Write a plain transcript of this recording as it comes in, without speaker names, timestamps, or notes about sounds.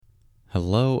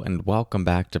Hello and welcome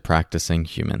back to Practicing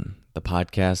Human, the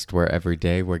podcast where every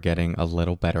day we're getting a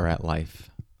little better at life.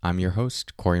 I'm your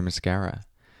host, Corey Mascara,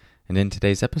 and in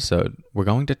today's episode, we're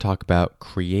going to talk about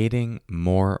creating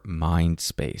more mind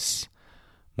space.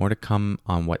 More to come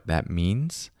on what that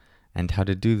means and how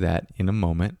to do that in a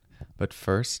moment, but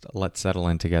first, let's settle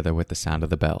in together with the sound of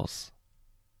the bells.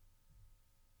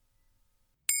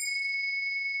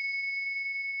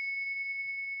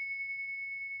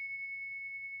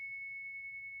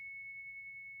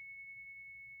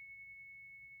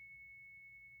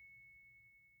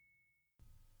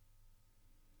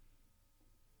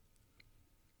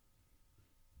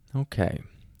 Okay,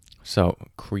 so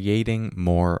creating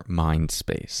more mind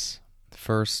space.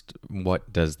 First,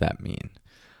 what does that mean?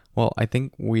 Well, I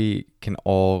think we can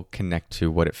all connect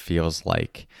to what it feels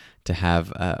like to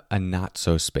have a not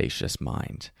so spacious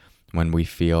mind when we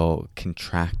feel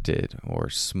contracted or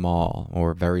small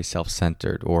or very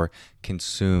self-centered or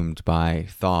consumed by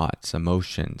thoughts,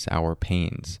 emotions, our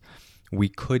pains. We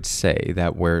could say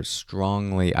that we're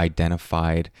strongly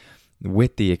identified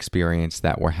with the experience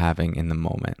that we're having in the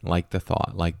moment, like the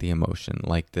thought, like the emotion,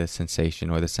 like the sensation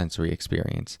or the sensory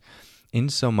experience, in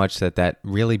so much that that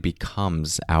really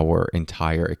becomes our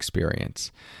entire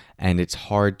experience. And it's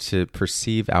hard to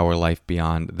perceive our life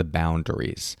beyond the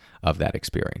boundaries of that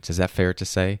experience. Is that fair to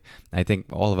say? I think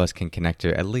all of us can connect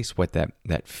to at least what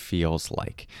that feels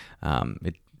like.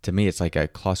 To me, it's like a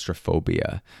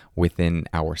claustrophobia within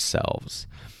ourselves.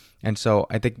 And so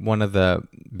I think one of the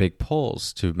big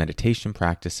pulls to meditation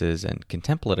practices and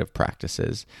contemplative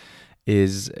practices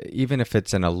is, even if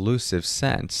it's an elusive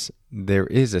sense, there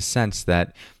is a sense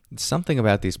that something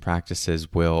about these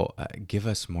practices will give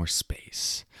us more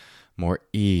space, more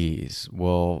ease,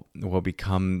 will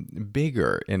become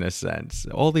bigger in a sense.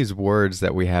 All these words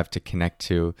that we have to connect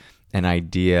to an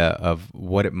idea of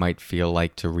what it might feel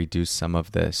like to reduce some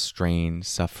of the strain,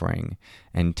 suffering,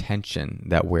 and tension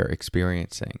that we're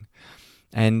experiencing.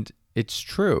 And it's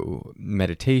true,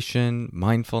 meditation,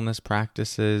 mindfulness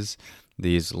practices,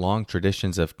 these long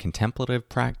traditions of contemplative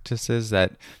practices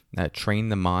that train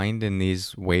the mind in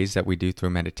these ways that we do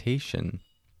through meditation,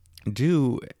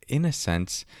 do, in a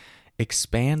sense,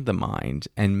 expand the mind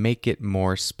and make it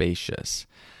more spacious.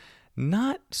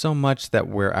 Not so much that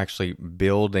we're actually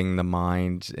building the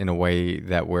mind in a way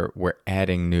that we're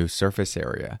adding new surface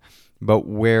area, but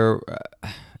we're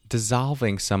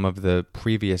dissolving some of the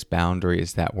previous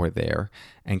boundaries that were there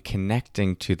and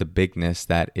connecting to the bigness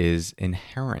that is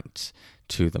inherent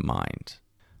to the mind.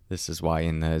 This is why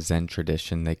in the Zen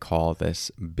tradition they call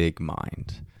this big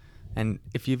mind. And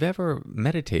if you've ever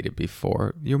meditated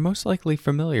before, you're most likely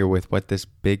familiar with what this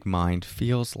big mind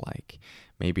feels like.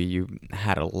 Maybe you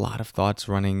had a lot of thoughts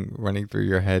running through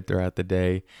your head throughout the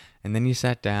day, and then you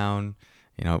sat down,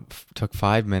 took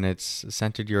 5 minutes,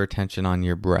 centered your attention on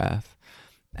your breath,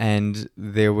 and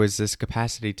there was this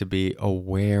capacity to be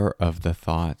aware of the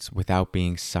thoughts without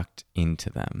being sucked into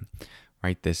them,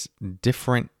 right? This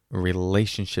different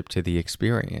relationship to the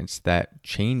experience that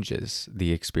changes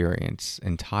the experience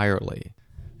entirely.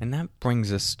 And that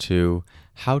brings us to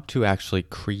how to actually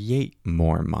create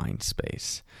more mind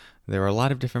space. There are a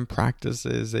lot of different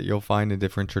practices that you'll find in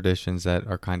different traditions that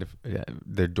are kind of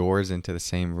their doors into the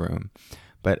same room.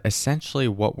 But essentially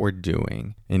what we're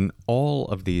doing in all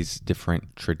of these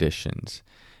different traditions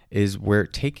is we're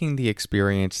taking the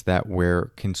experience that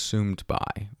we're consumed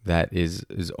by, that is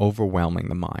overwhelming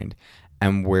the mind,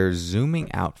 and we're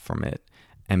zooming out from it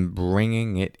and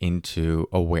bringing it into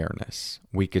awareness.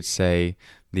 We could say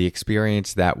the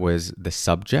experience that was the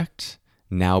subject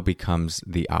now becomes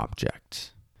the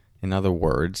object. In other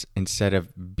words, instead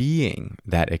of being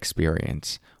that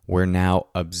experience, we're now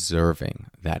observing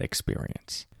that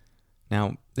experience.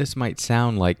 Now, this might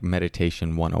sound like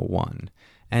Meditation 101,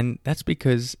 and that's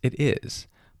because it is,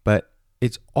 but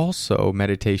it's also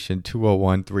Meditation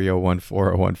 201, 301,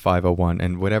 401, 501,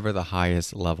 and whatever the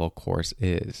highest level course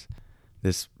is.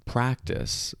 This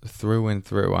practice, through and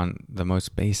through on the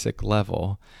most basic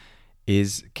level,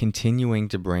 is continuing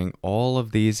to bring all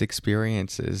of these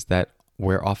experiences that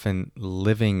we're often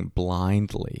living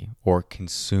blindly or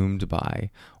consumed by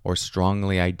or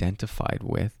strongly identified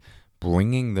with,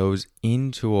 bringing those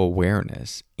into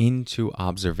awareness, into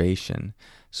observation,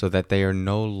 so that they are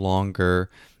no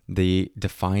longer the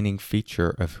defining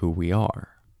feature of who we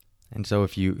are. And so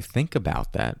if you think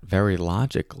about that very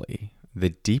logically, the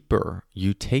deeper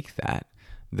you take that,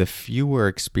 the fewer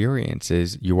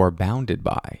experiences you are bounded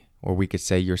by, or we could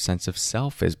say your sense of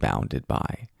self is bounded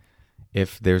by.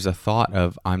 If there's a thought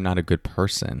of, I'm not a good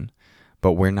person,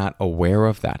 but we're not aware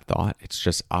of that thought, it's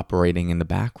just operating in the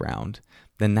background,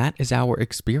 then that is our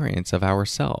experience of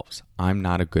ourselves. I'm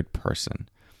not a good person.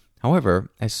 However,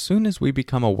 as soon as we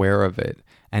become aware of it,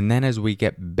 and then as we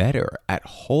get better at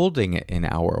holding it in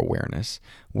our awareness,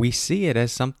 we see it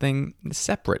as something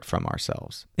separate from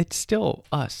ourselves. It's still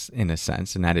us in a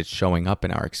sense, in that it's showing up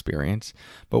in our experience,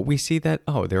 but we see that,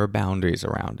 there are boundaries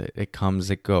around it. It comes,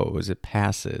 it goes, it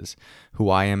passes. Who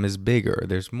I am is bigger.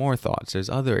 There's more thoughts. There's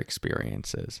other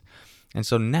experiences. And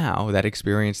so now that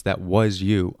experience that was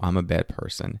you, I'm a bad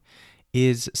person,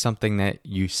 is something that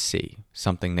you see,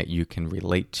 something that you can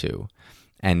relate to.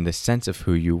 And the sense of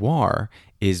who you are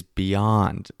is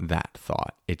beyond that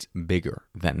thought. It's bigger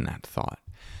than that thought.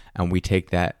 And we take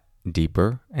that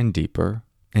deeper and deeper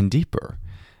and deeper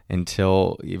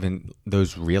until even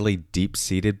those really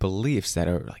deep-seated beliefs that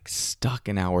are like stuck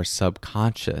in our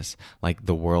subconscious, like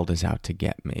the world is out to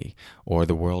get me, or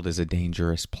the world is a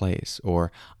dangerous place, or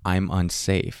I'm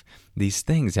unsafe. These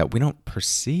things that we don't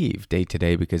perceive day to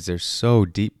day because they're so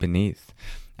deep beneath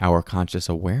our conscious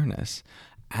awareness.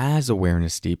 As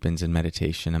awareness deepens in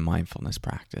meditation and mindfulness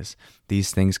practice,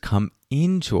 these things come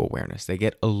into awareness. They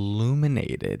get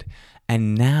illuminated,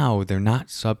 and now they're not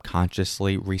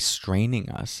subconsciously restraining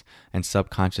us and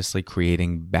subconsciously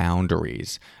creating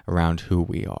boundaries around who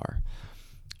we are.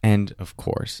 And of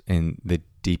course, in the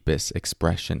deepest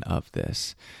expression of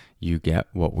this, you get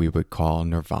what we would call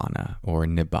nirvana or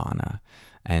nibbana.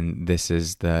 And this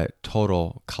is the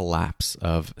total collapse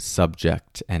of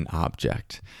subject and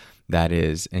object. That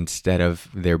is, instead of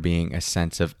there being a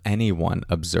sense of anyone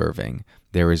observing,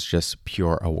 there is just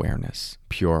pure awareness,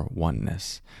 pure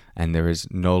oneness. And there is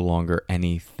no longer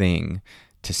anything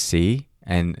to see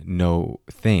and no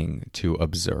thing to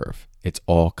observe. It's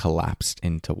all collapsed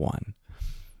into one.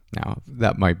 Now,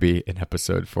 that might be an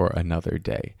episode for another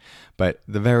day, but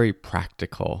the very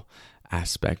practical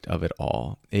aspect of it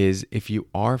all is if you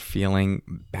are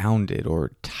feeling bounded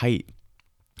or tight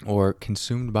or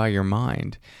consumed by your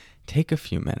mind, take a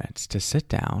few minutes to sit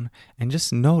down and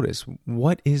just notice,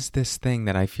 what is this thing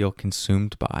that I feel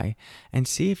consumed by, and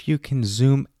see if you can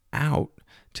zoom out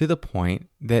to the point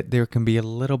that there can be a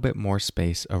little bit more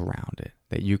space around it,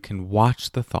 that you can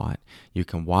watch the thought, you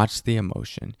can watch the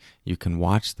emotion, you can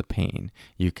watch the pain,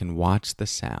 you can watch the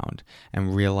sound,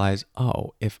 and realize,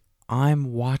 if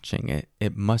I'm watching it,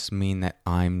 it must mean that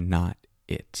I'm not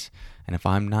it. And if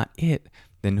I'm not it,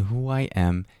 then who I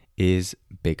am is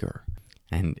bigger.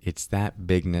 And it's that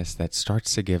bigness that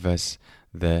starts to give us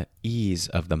the ease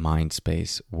of the mind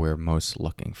space we're most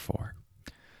looking for.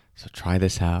 So try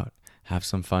this out. Have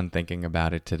some fun thinking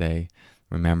about it today.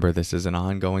 Remember, this is an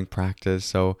ongoing practice,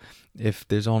 so if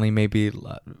there's only maybe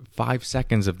 5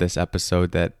 seconds of this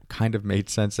episode that kind of made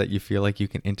sense that you feel like you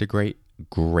can integrate,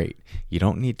 great. You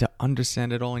don't need to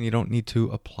understand it all, and you don't need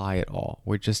to apply it all.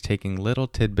 We're just taking little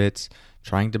tidbits,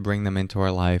 trying to bring them into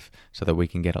our life so that we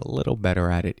can get a little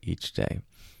better at it each day.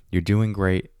 You're doing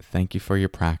great. Thank you for your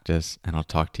practice, and I'll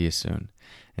talk to you soon.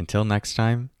 Until next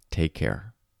time, take care.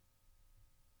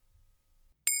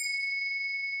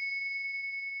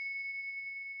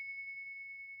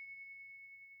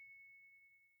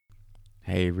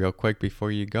 Hey, real quick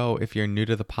before you go, if you're new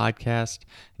to the podcast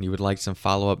and you would like some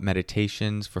follow-up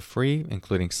meditations for free,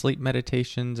 including sleep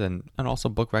meditations and also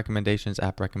book recommendations,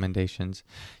 app recommendations,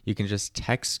 you can just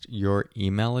text your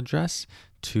email address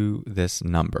to this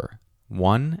number,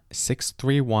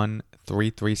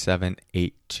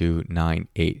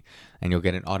 1-631-337-8298, and you'll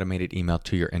get an automated email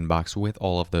to your inbox with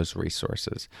all of those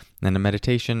resources. And the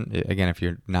meditation, again, if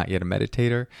you're not yet a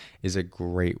meditator, is a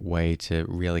great way to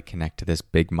really connect to this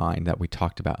big mind that we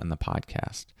talked about in the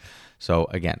podcast. So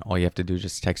again, all you have to do is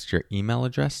just text your email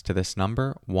address to this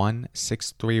number,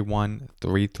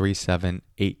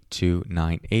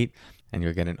 1-631-337-8298, and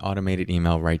you'll get an automated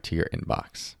email right to your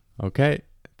inbox. Okay,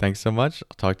 thanks so much.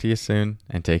 I'll talk to you soon,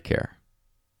 and take care.